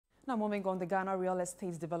Now moving on, the Ghana Real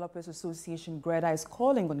Estate Developers Association GREDA is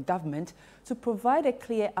calling on government to provide a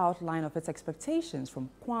clear outline of its expectations from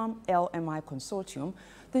QUAM LMI Consortium,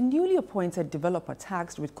 the newly appointed developer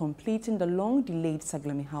tasked with completing the long-delayed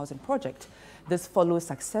Saglemi housing project. This follows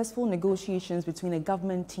successful negotiations between a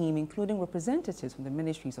government team, including representatives from the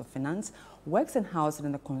Ministries of Finance, Works and Housing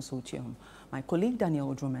and the consortium. My colleague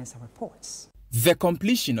Daniel Odromensa reports. The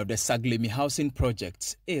completion of the Saglemi housing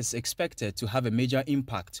project is expected to have a major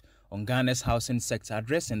impact on Ghana's housing sector,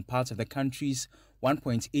 addressing part of the country's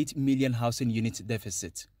 1.8 million housing unit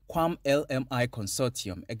deficit. QUAM LMI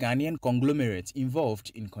Consortium, a Ghanaian conglomerate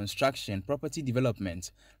involved in construction, property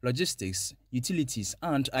development, logistics, utilities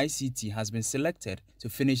and ICT, has been selected to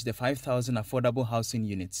finish the 5,000 affordable housing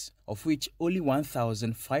units, of which only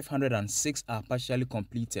 1,506 are partially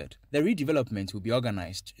completed. The redevelopment will be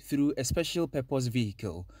organized through a special purpose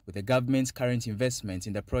vehicle, with the government's current investment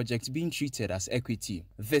in the project being treated as equity.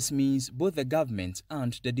 This means both the government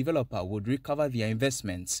and the developer would recover their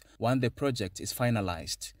investments once the project is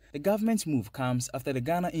finalized. The government move comes after the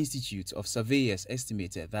Ghana Institute of Surveyors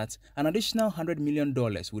estimated that an additional $100 million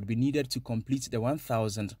would be needed to complete the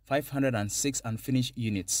 1,506 unfinished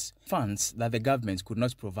units, funds that the government could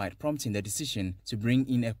not provide, prompting the decision to bring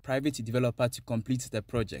in a private developer to complete the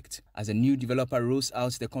project. As a new developer rolls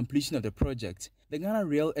out the completion of the project, the Ghana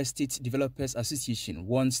Real Estate Developers Association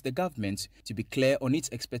wants the government to be clear on its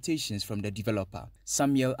expectations from the developer.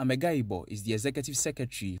 Samuel Amegaibo is the executive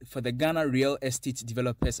secretary for the Ghana Real Estate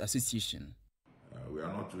Developers Association. We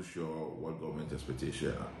are not too sure what government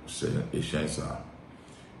expectations are.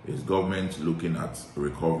 Is government looking at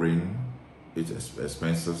recovering its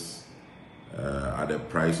expenses at the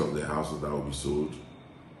price of the houses that will be sold?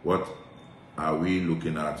 What are we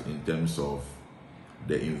looking at in terms of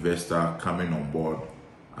the investor coming on board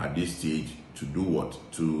at this stage to do what?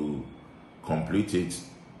 To complete it,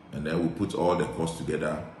 and then we put all the costs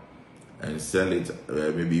together and sell it,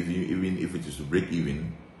 maybe even if it is to break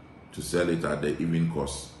even, to sell it at the even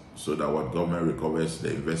cost, so that what government recovers the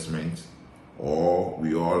investment, or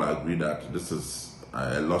we all agree that this is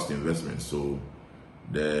a lost investment, so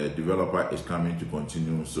the developer is coming to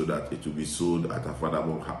continue so that it will be sold at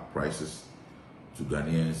affordable prices to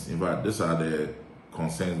Ghanaians. In fact, these are the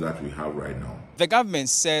concerns that we have right now. The government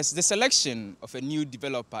says the selection of a new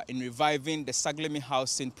developer in reviving the Saglemi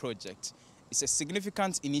housing project is a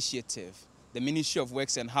significant initiative. The Ministry of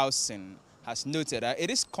Works and Housing has noted that it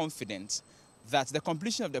is confident that the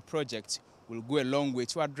completion of the project will go a long way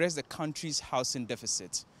to address the country's housing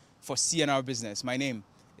deficit. For CNR Business, my name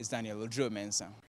is Daniel Odromensa.